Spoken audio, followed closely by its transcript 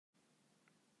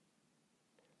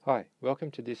Hi,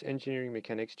 welcome to this engineering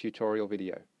mechanics tutorial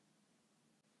video.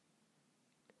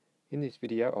 In this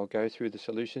video, I'll go through the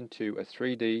solution to a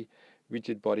 3D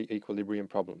rigid body equilibrium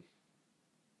problem.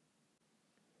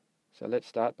 So let's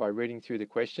start by reading through the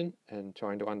question and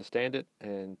trying to understand it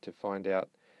and to find out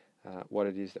what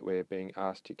it is that we're being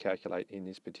asked to calculate in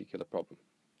this particular problem.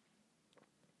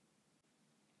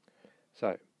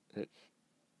 So,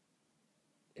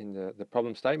 in the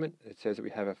problem statement, it says that we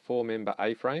have a 4-member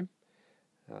A-frame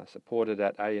supported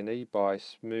at A and E by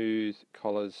smooth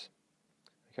collars.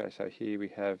 Okay, so here we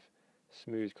have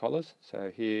smooth collars.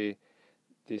 So here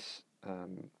this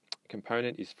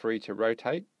component is free to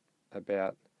rotate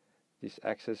about this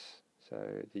axis, so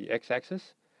the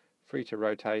x-axis, free to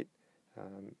rotate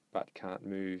but can't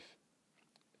move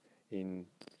in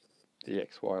the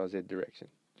x, y or z direction.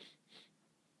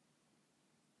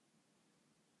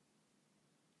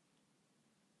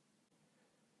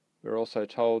 We're also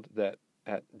told that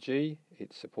at G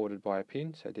it's supported by a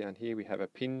pin, so down here we have a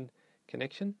pin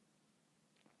connection,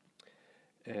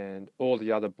 and all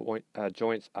the other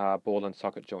joints are ball and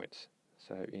socket joints.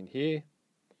 So in here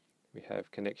we have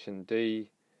connection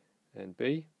D and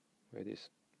B, where this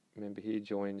member here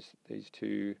joins these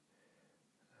two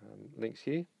links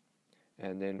here,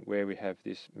 and then where we have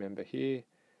this member here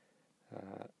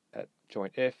at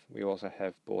joint F, we also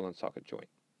have ball and socket joint.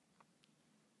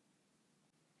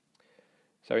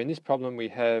 So in this problem we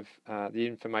have the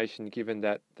information given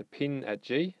that the pin at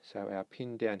G, so our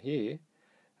pin down here,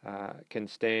 can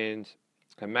stand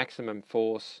a maximum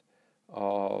force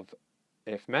of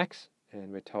F max,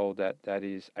 and we're told that that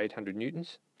is 800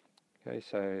 newtons. Okay,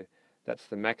 so that's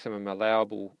the maximum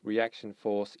allowable reaction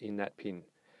force in that pin.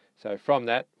 So from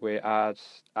that we're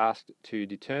asked to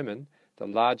determine the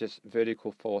largest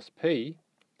vertical force P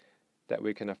that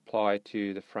we can apply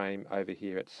to the frame over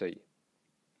here at C.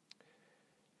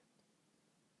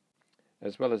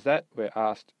 As well as that, we're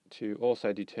asked to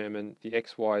also determine the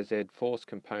XYZ force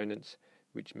components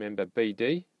which member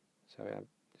BD, so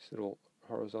this little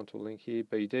horizontal link here,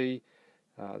 BD,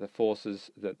 the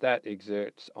forces that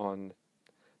exerts on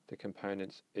the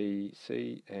components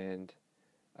EC and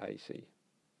AC.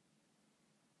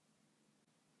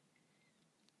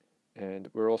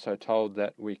 And we're also told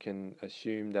that we can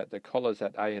assume that the collars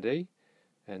at A and E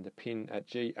and the pin at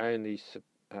G only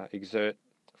exert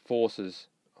forces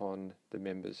on the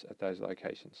members at those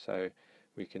locations. So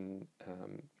we can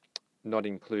not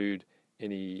include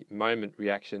any moment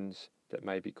reactions that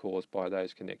may be caused by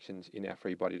those connections in our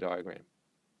free body diagram.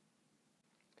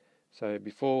 So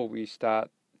before we start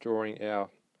drawing our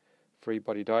free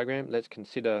body diagram, let's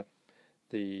consider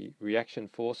the reaction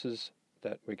forces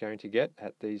that we're going to get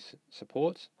at these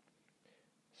supports.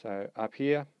 So up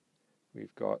here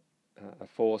we've got a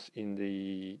force in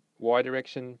the Y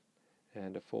direction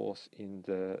and a force in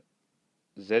the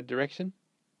Z direction,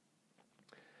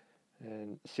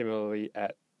 and similarly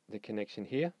at the connection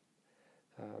here.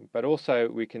 But also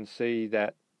we can see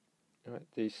that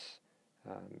this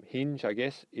hinge, I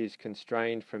guess, is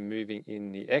constrained from moving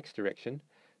in the X direction,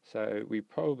 so we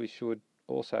probably should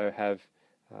also have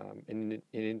an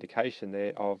indication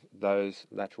there of those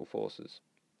lateral forces.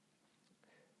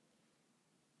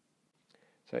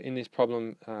 So in this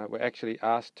problem we're actually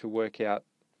asked to work out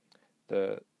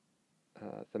the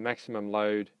maximum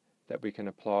load that we can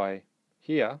apply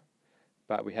here,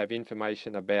 but we have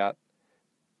information about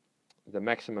the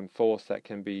maximum force that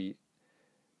can be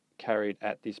carried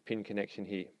at this pin connection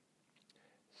here.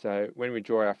 So when we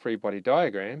draw our free body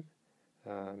diagram,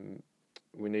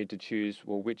 we need to choose,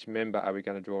 well, which member are we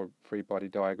going to draw a free body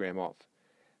diagram of?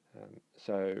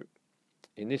 So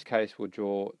in this case we'll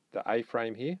draw the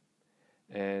A-frame here,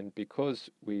 and because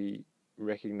we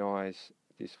recognize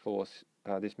this force,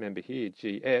 this member here,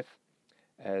 GF,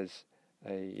 as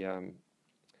a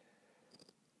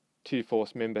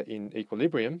two-force member in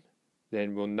equilibrium,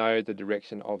 then we'll know the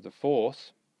direction of the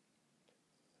force.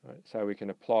 Right, so we can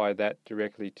apply that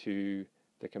directly to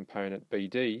the component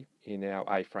BD in our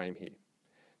A-frame here.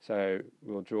 So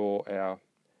we'll draw our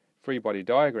free body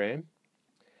diagram,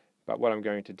 but what I'm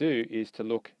going to do is to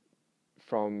look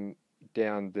from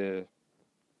down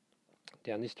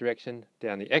this direction,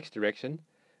 down the X direction,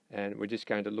 and we're just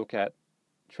going to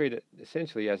treat it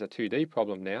essentially as a 2D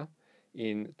problem now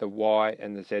in the Y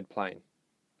and the Z plane.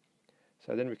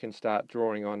 So then we can start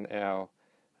drawing on our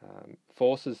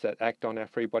forces that act on our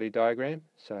free body diagram.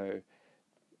 So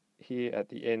here at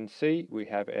the end C we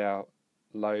have our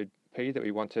load P that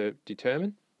we want to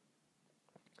determine,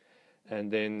 and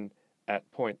then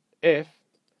at point F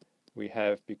we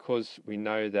have, because we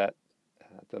know that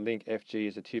the link FG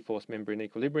is a two-force member in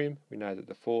equilibrium, we know that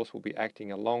the force will be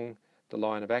acting along the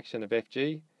line of action of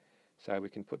FG, So we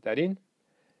can put that in,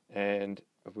 and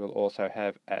we'll also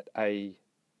have at AE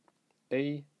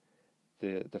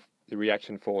the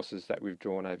reaction forces that we've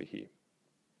drawn over here.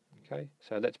 Okay,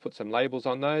 so let's put some labels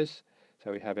on those.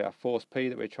 So we have our force P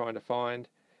that we're trying to find,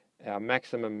 our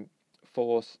maximum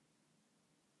force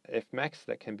F max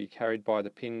that can be carried by the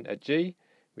pin at G,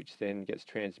 which then gets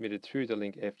transmitted through the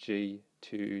link FG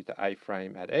to the A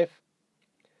frame at F.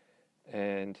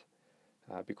 And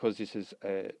because this is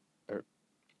a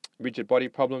rigid body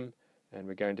problem and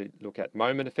we're going to look at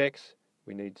moment effects,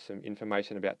 we need some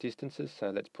information about distances. So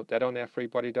let's put that on our free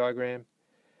body diagram.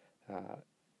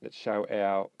 Let's show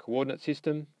our coordinate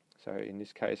system. So in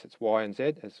this case it's Y and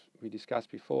Z, as we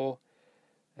discussed before.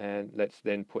 And let's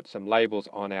then put some labels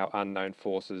on our unknown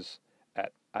forces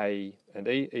at A and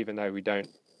E, even though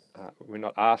we're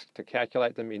not asked to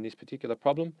calculate them in this particular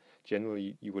problem.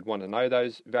 Generally, you would want to know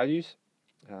those values.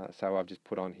 So I've just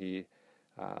put on here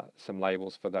some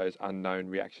labels for those unknown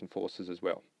reaction forces as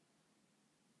well.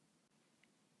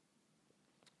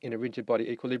 In a rigid body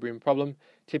equilibrium problem,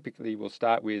 typically we'll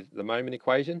start with the moment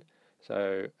equation.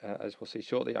 So as we'll see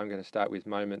shortly, I'm going to start with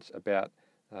moments about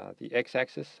the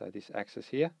x-axis, so this axis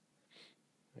here.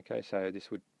 Okay, so this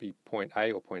would be point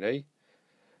A or point E,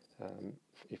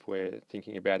 if we're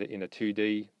thinking about it in a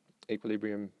 2D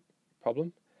equilibrium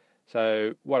problem.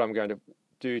 So what I'm going to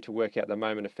do to work out the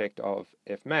moment effect of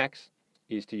F max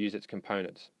is to use its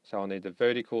components. So I'll need the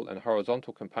vertical and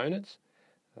horizontal components.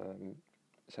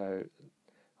 So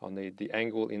I'll need the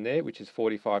angle in there, which is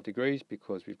 45 degrees,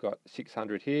 because we've got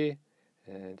 600 here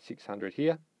and 600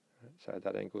 here. So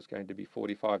that angle is going to be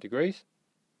 45 degrees.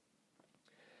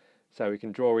 So we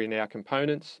can draw in our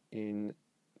components in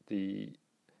the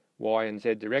Y and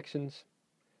Z directions.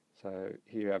 So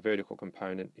here our vertical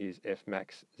component is F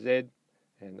max Z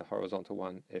and the horizontal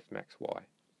one F max Y.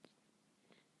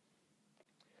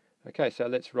 Okay, so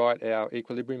let's write our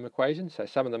equilibrium equation. So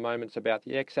some of the moments about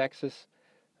the x-axis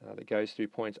that goes through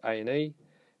points A and E,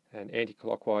 and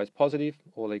anti-clockwise positive,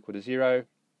 all equal to 0.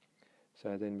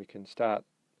 So then we can start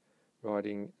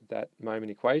writing that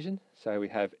moment equation. So we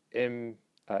have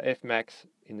F max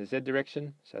in the Z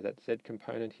direction, so that Z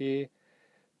component here,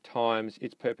 times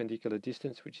its perpendicular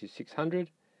distance, which is 600,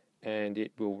 and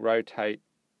it will rotate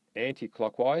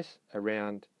anti-clockwise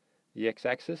around the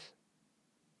x-axis.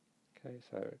 Okay,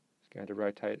 so it's going to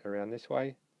rotate around this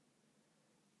way.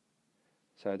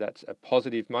 So that's a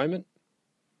positive moment.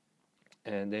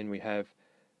 And then we have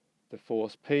the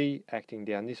force P acting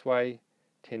down this way,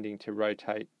 tending to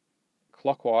rotate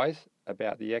clockwise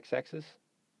about the x-axis,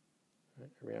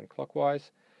 around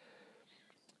clockwise.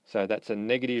 So that's a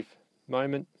negative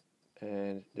moment,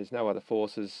 and there's no other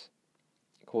forces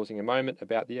causing a moment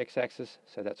about the x-axis,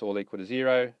 so that's all equal to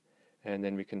 0. And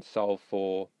then we can solve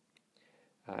for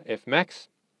F max,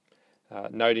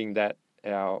 noting that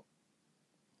our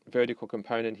vertical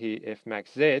component here, F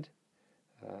max Z,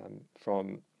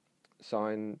 from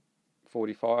sine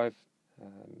 45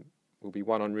 will be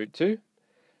 1 on root 2.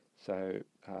 So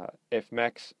F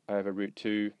max over root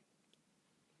 2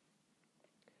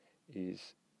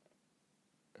 is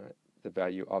the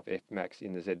value of F max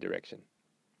in the Z direction.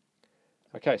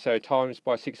 Okay, so times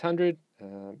by 600,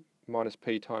 minus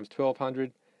P times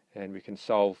 1200, and we can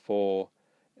solve for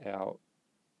our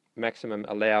maximum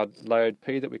allowed load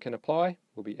P that we can apply,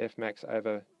 will be F max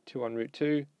over 2 on root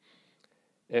 2.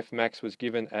 F max was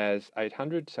given as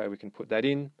 800, so we can put that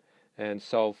in and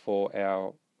solve for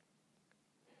our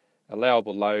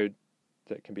allowable load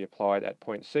that can be applied at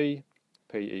point C.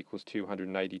 P equals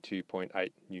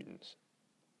 282.8 newtons.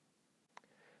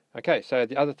 Okay, so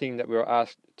the other thing that we were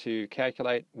asked to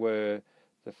calculate were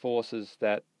the forces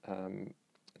that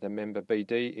the member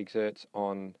BD exerts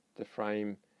on the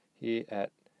frame here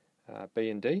at B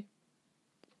and D.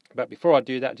 But before I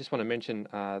do that, I just want to mention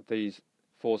these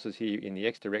forces here in the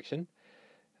x direction.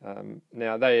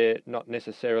 Now they're not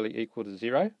necessarily equal to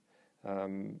 0.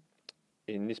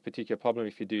 In this particular problem,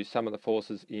 if you do sum of the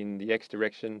forces in the x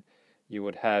direction, you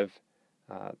would have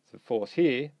the force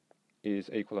here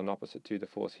is equal and opposite to the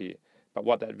force here. But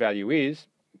what that value is,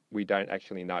 we don't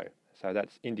actually know. So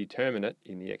that's indeterminate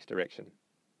in the x direction.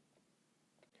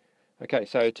 Okay,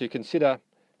 so to consider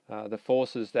the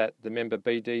forces that the member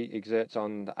BD exerts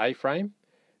on the A frame,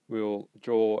 we'll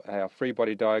draw our free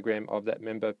body diagram of that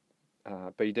member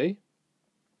BD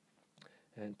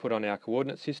and put on our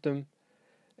coordinate system,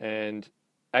 and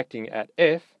acting at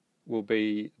F will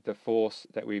be the force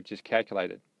that we've just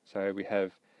calculated. So we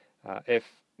have F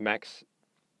max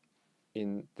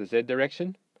in the Z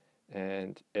direction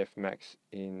and F max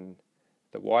in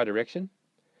the Y direction,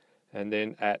 and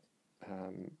then at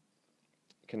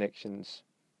connections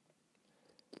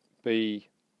B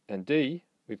and D,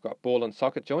 we've got ball and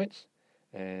socket joints,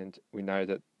 and we know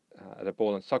that at a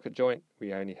ball and socket joint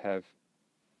we only have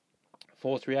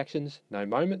force reactions, no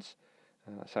moments,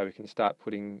 so we can start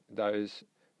putting those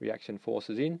reaction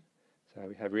forces in. So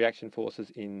we have reaction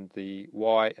forces in the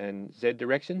Y and Z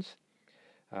directions.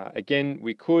 Again,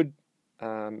 we could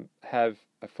have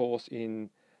a force in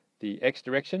the X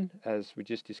direction, as we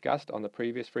just discussed on the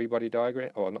previous free body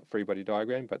diagram, or not free body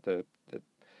diagram, but the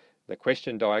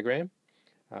question diagram.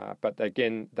 But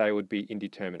again, they would be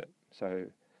indeterminate. So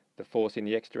the force in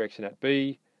the X direction at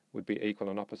B would be equal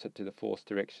and opposite to the force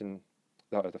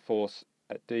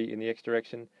at D in the X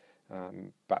direction.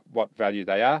 But what value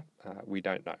they are, we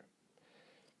don't know.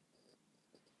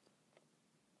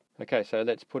 Okay, so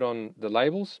let's put on the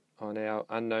labels on our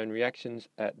unknown reactions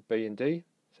at B and D.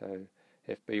 So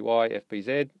FBY,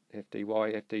 FBZ,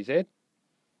 FDY, FDZ.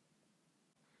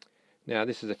 Now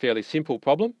this is a fairly simple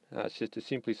problem. It's just a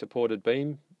simply supported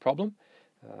beam problem.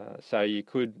 So you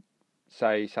could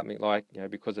say something like,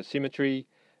 because of symmetry,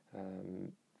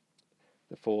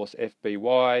 the force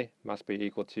FBY must be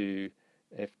equal to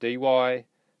FDY,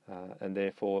 and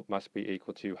therefore must be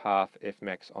equal to half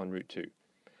Fmax on root 2.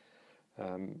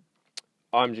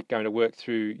 I'm just going to work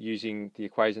through using the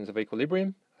equations of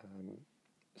equilibrium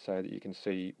so that you can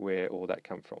see where all that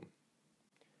comes from.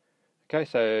 Okay,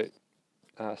 so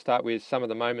start with some of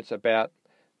the moments about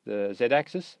the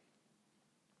z-axis,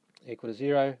 equal to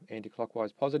 0,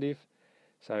 anti-clockwise positive.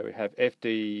 So we have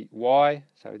FDY,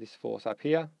 so this force up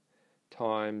here,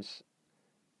 times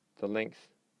the length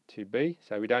to B.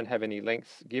 So we don't have any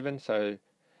lengths given, so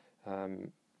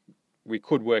we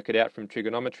could work it out from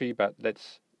trigonometry, but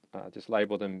let's just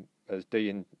label them as D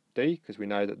and D, because we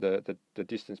know that the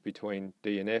distance between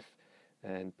D and F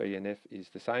and B and F is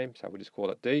the same, so we'll just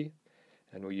call it D,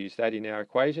 and we'll use that in our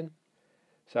equation.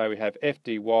 So we have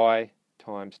FDY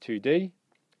times 2D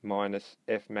minus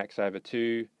F max over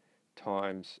 2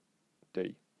 times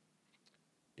D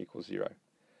equals 0.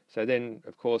 So then,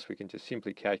 of course, we can just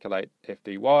simply calculate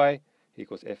FDY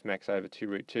equals F max over 2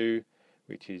 root 2,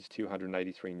 which is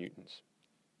 283 newtons.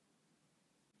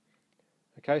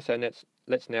 Okay, so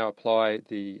let's now apply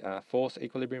the force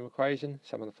equilibrium equation.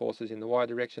 Sum of the forces in the Y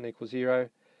direction equals 0.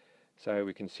 So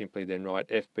we can simply then write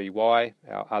FBY,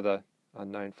 our other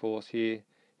unknown force here,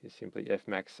 is simply F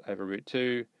max over root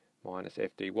 2 minus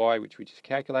FDY, which we just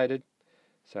calculated.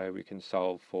 So we can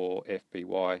solve for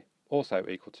FBY, also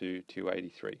equal to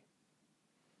 283.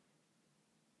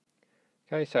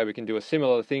 Okay, so we can do a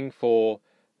similar thing for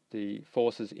the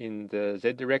forces in the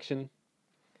Z direction.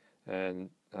 And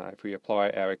if we apply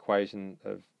our equation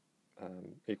of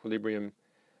equilibrium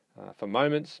for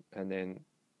moments, and then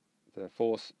the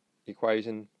force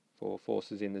equation for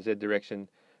forces in the Z direction,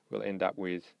 we'll end up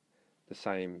with the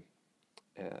same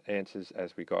answers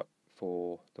as we got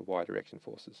for the Y direction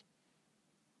forces.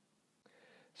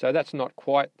 So that's not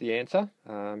quite the answer,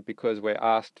 because we're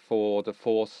asked for the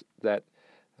force that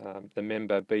the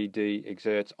member BD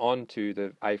exerts onto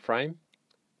the A-frame,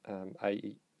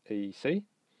 AEC.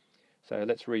 So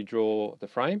let's redraw the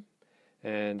frame,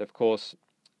 and of course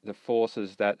the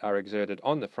forces that are exerted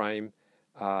on the frame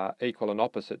are equal and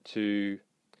opposite to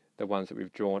the ones that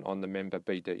we've drawn on the member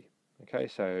BD. Okay,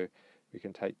 so we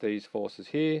can take these forces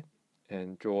here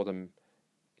and draw them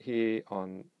here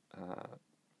on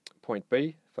point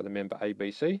B for the member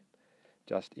ABC,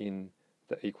 just in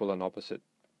the equal and opposite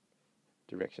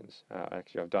directions.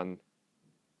 Actually, I've done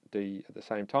D at the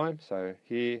same time, so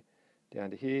here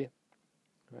down to here,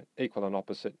 right, equal and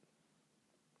opposite.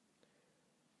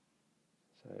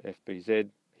 So FBZ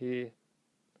here.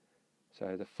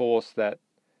 So the force that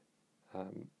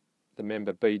the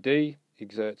member BD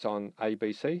exerts on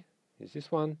ABC is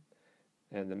this one,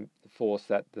 and the force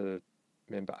that the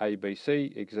member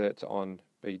ABC exerts on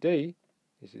BD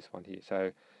is this one here.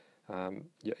 So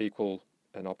your equal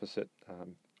and opposite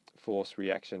force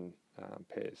reaction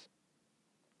pairs.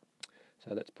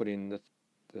 So let's put in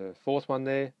the fourth one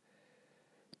there.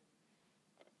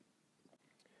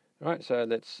 Right, so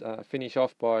let's finish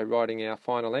off by writing our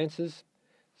final answers.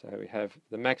 So we have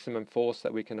the maximum force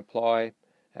that we can apply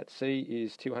at C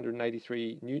is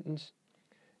 283 newtons,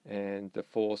 and the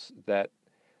force that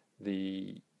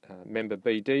the member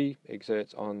BD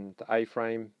exerts on the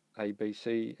A-frame,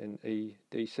 ABC and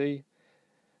EDC,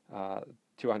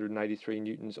 283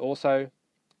 newtons also,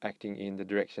 acting in the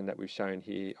direction that we've shown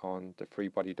here on the free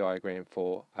body diagram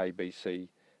for ABC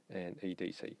and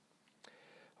EDC.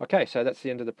 Okay, so that's the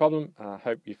end of the problem. I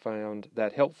hope you found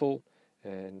that helpful,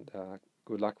 and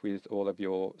good luck with all of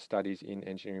your studies in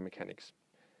engineering mechanics.